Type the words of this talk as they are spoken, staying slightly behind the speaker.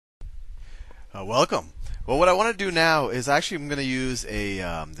Welcome. Well, what I want to do now is actually I'm going to use a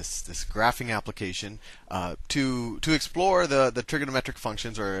this graphing application to explore the trigonometric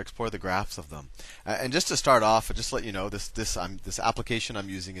functions or explore the graphs of them. And just to start off, just to let you know, this application I'm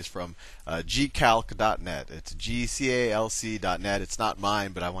using is from gcalc.net. It's gcalc.net. It's not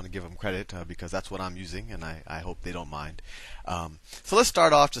mine, but I want to give them credit because that's what I'm using, and I hope they don't mind. So let's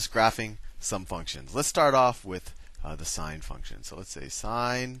start off just graphing some functions. Let's start off with the sine function. So let's say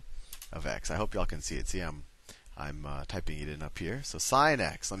sine of x. I hope y'all can see it. See, I'm typing it in up here. So sine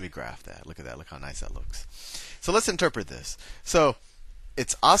x. Let me graph that. Look at that. Look how nice that looks. So let's interpret this. So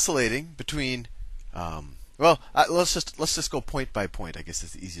it's oscillating between. Let's just go point by point. I guess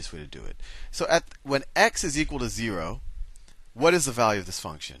is the easiest way to do it. So when x is equal to 0, what is the value of this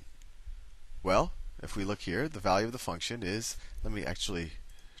function? Well, if we look here, the value of the function is. Let me actually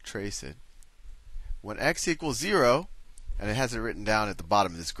trace it. When x equals 0. And it has it written down at the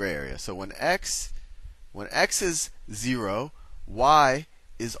bottom of this gray area. So when x is 0, y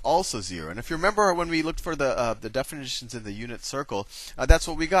is also 0. And if you remember when we looked for the definitions in the unit circle, that's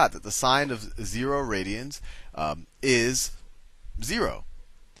what we got. That the sine of 0 radians is 0.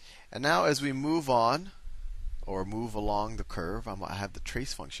 And now as we move on, or move along the curve, I have the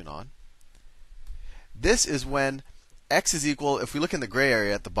trace function on. This is when x is equal. If we look in the gray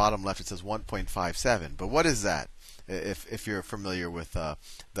area at the bottom left, it says 1.57. But what is that? If you're familiar with the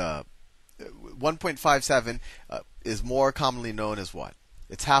 1.57 is more commonly known as what?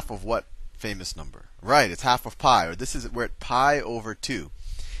 It's half of what famous number? Right, it's half of pi. Or we're at pi over 2.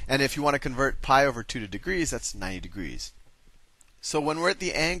 And if you want to convert pi over 2 to degrees, that's 90 degrees. So when we're at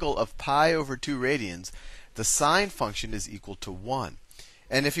the angle of pi over 2 radians, the sine function is equal to 1.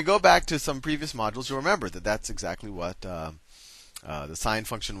 And if you go back to some previous modules, you'll remember that that's exactly what the sine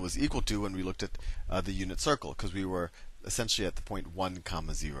function was equal to when we looked at the unit circle, because we were essentially at the point 1,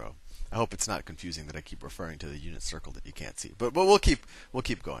 0. I hope it's not confusing that I keep referring to the unit circle that you can't see, but we'll keep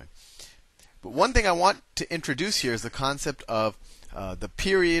going. But one thing I want to introduce here is the concept of the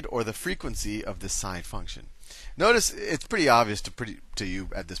period or the frequency of this sine function. Notice it's pretty obvious to you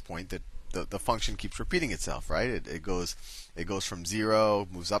at this point that the function keeps repeating itself, right? It goes from 0,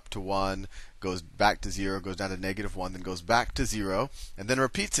 moves up to 1, goes back to 0, goes down to -1, then goes back to 0, and then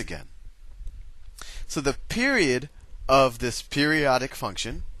repeats again. So the period of this periodic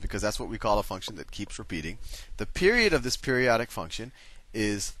function, because that's what we call a function that keeps repeating, the period of this periodic function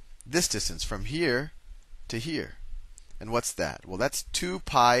is this distance from here to here. And what's that? Well, that's 2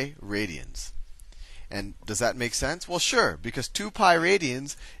 pi radians. And does that make sense? Well, sure, because 2 pi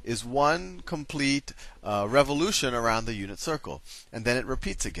radians is one complete revolution around the unit circle. And then it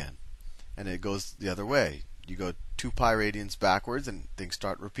repeats again. And it goes the other way. You go 2 pi radians backwards and things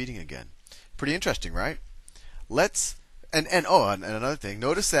start repeating again. Pretty interesting, right? And another thing,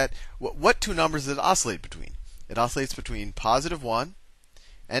 notice that what two numbers does it oscillate between? It oscillates between +1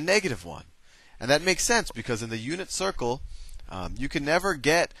 and -1. And that makes sense because in the unit circle, you can never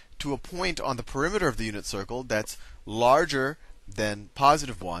get to a point on the perimeter of the unit circle that's larger than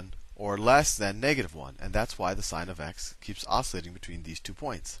 +1 or less than -1. And that's why the sine of x keeps oscillating between these 2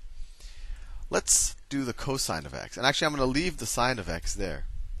 points. Let's do the cosine of x. And actually, I'm going to leave the sine of x there.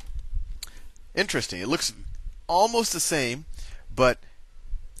 Interesting. It looks almost the same, but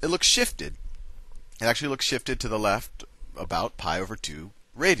it looks shifted. It actually looks shifted to the left about pi over 2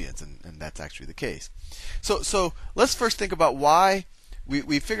 radians, and that's actually the case. So let's first think about why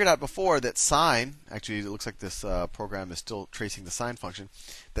we figured out before that sine, actually it looks like this program is still tracing the sine function,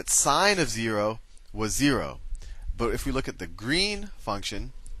 that sine of 0 was 0. But if we look at the green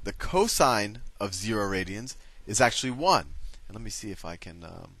function, the cosine of 0 radians is actually 1. And let me see if I can,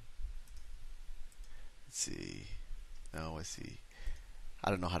 let's see. No, I see. I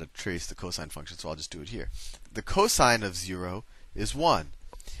don't know how to trace the cosine function, so I'll just do it here. The cosine of 0 is 1.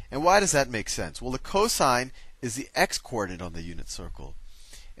 And why does that make sense? Well, the cosine is the x-coordinate on the unit circle.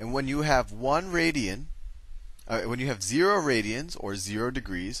 And when you have 1 radian, when you have 0 radians or 0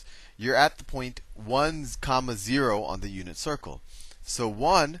 degrees, you're at the point 1, 0 on the unit circle. So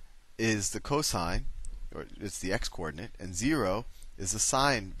 1 is the cosine, or it's the x-coordinate, and 0 is the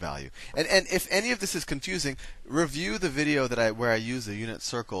sine value. And if any of this is confusing, review the video where I use the unit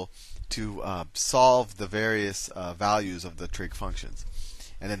circle to solve the various values of the trig functions.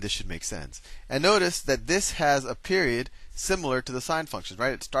 And then this should make sense. And notice that this has a period similar to the sine function,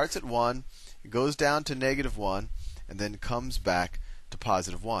 right? It starts at 1, it goes down to -1, and then comes back to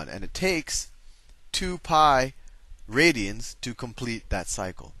 +1. And it takes 2 pi radians to complete that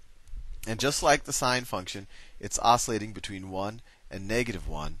cycle. And just like the sine function, it's oscillating between 1 and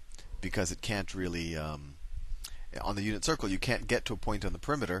 -1 because it can't really on the unit circle, you can't get to a point on the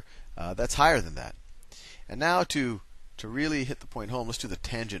perimeter that's higher than that. And now to really hit the point home, let's do the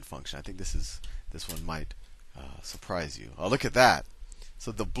tangent function. I think this one might surprise you. Oh, look at that.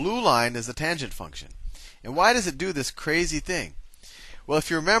 So the blue line is the tangent function. And why does it do this crazy thing? Well,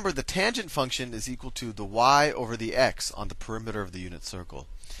 if you remember, the tangent function is equal to the y over the x on the perimeter of the unit circle.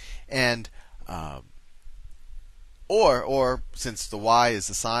 And or since the y is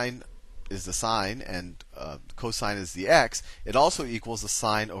the sine and cosine is the x, it also equals the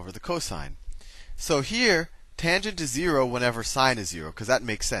sine over the cosine. So here, tangent is 0 whenever sine is 0, because that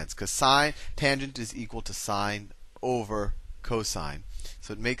makes sense, because tangent is equal to sine over cosine.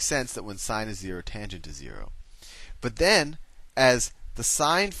 So it makes sense that when sine is 0, tangent is 0. But then, as the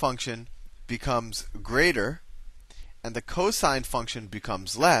sine function becomes greater and the cosine function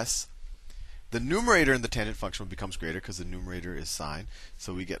becomes less, the numerator in the tangent function becomes greater because the numerator is sine.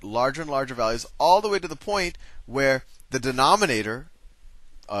 So we get larger and larger values all the way to the point where the denominator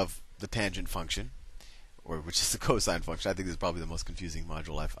of the tangent function, or which is the cosine function — I think this is probably the most confusing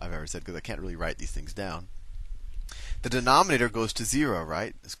module I've ever said because I can't really write these things down — the denominator goes to 0,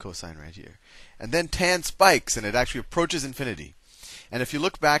 right? This cosine right here. And then tan spikes and it actually approaches infinity. And if you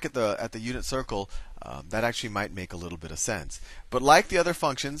look back at the unit circle, that actually might make a little bit of sense. But like the other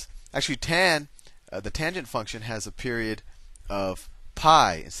functions, actually the tangent function has a period of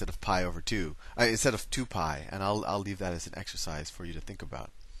pi instead of pi over 2, instead of 2 pi. And I'll leave that as an exercise for you to think about.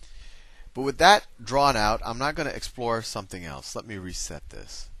 But with that drawn out, I'm not going to explore something else. Let me reset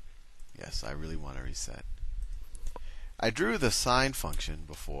this. Yes, I really want to reset. I drew the sine function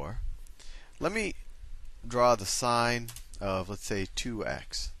before. Let me draw the sine of, let's say,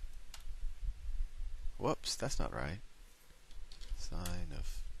 2x. Whoops, that's not right. Sine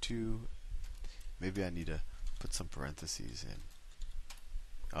of 2. Maybe I need to put some parentheses in.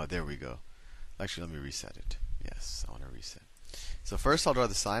 Oh, there we go. Actually, let me reset it. Yes, I want to reset. So first I'll draw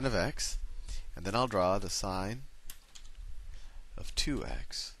the sine of x, and then I'll draw the sine of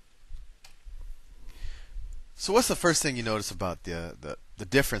 2x. So what's the first thing you notice about the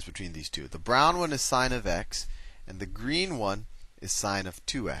difference between these two? The brown one is sine of x, and the green one is sine of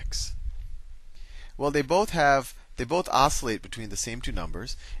 2x. Well, they both oscillate between the same two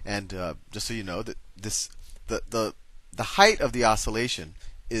numbers, and just so you know, that the height of the oscillation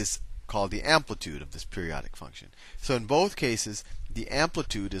is called the amplitude of this periodic function. So in both cases, the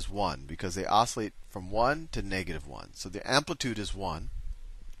amplitude is 1 because they oscillate from 1 to -1. So the amplitude is 1,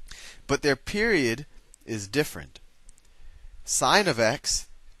 but their period is different. Sine of x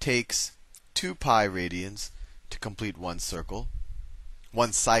takes 2 pi radians to complete one cycle,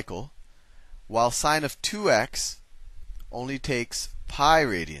 while sine of 2x only takes pi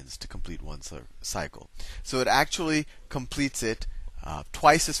radians to complete one cycle. So it actually completes it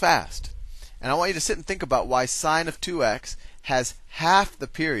twice as fast. And I want you to sit and think about why sine of 2x has half the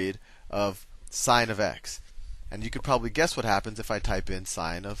period of sine of x. And you could probably guess what happens if I type in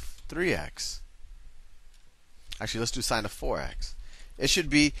sine of 3x. Actually, let's do sine of 4x. It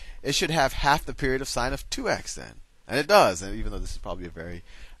should have half the period of sine of 2x then. And it does, and even though this is probably a very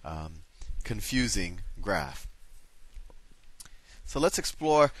confusing graph. So let's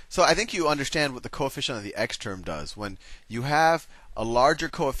explore. So I think you understand what the coefficient of the x term does. When you have a larger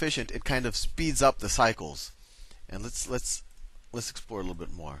coefficient, it kind of speeds up the cycles. And let's explore a little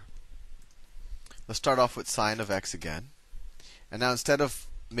bit more. Let's start off with sine of x again. And now instead of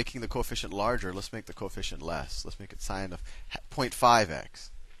making the coefficient larger, let's make the coefficient less. Let's make it sine of 0.5x.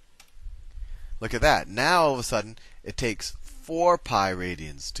 Look at that. Now all of a sudden it takes 4 pi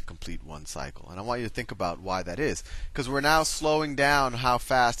radians to complete one cycle. And I want you to think about why that is, because we're now slowing down how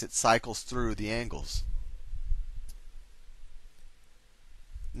fast it cycles through the angles.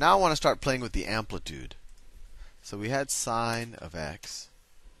 Now I want to start playing with the amplitude. So we had sine of x,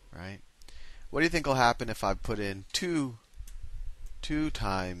 right? What do you think will happen if I put in 2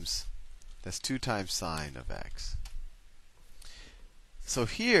 times, that's 2 times sine of x. So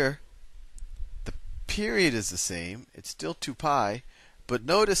here, the period is the same. It's still 2 pi, but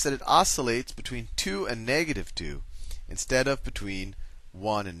notice that it oscillates between 2 and -2 instead of between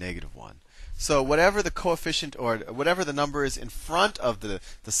 1 and -1. So whatever the coefficient or whatever the number is in front of the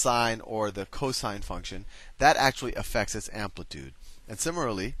sine or the cosine function, that actually affects its amplitude. And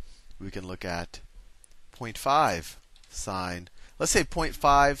similarly, we can look at 0.5 sine. Let's say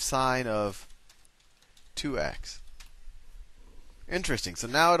 0.5 sine of 2x. Interesting. So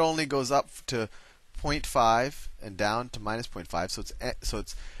now it only goes up to 0.5 and down to -0.5. So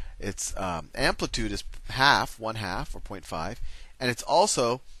its amplitude is half, 1/2, or 0.5, and it's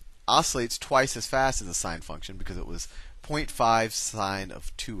also oscillates twice as fast as the sine function because it was 0.5 sine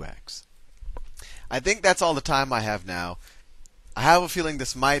of 2x. I think that's all the time I have now. I have a feeling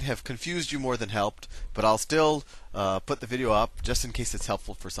this might have confused you more than helped, but I'll still put the video up just in case it's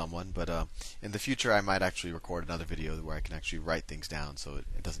helpful for someone. But in the future, I might actually record another video where I can actually write things down so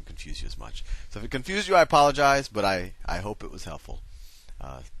it doesn't confuse you as much. So if it confused you, I apologize, but I hope it was helpful.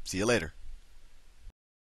 See you later.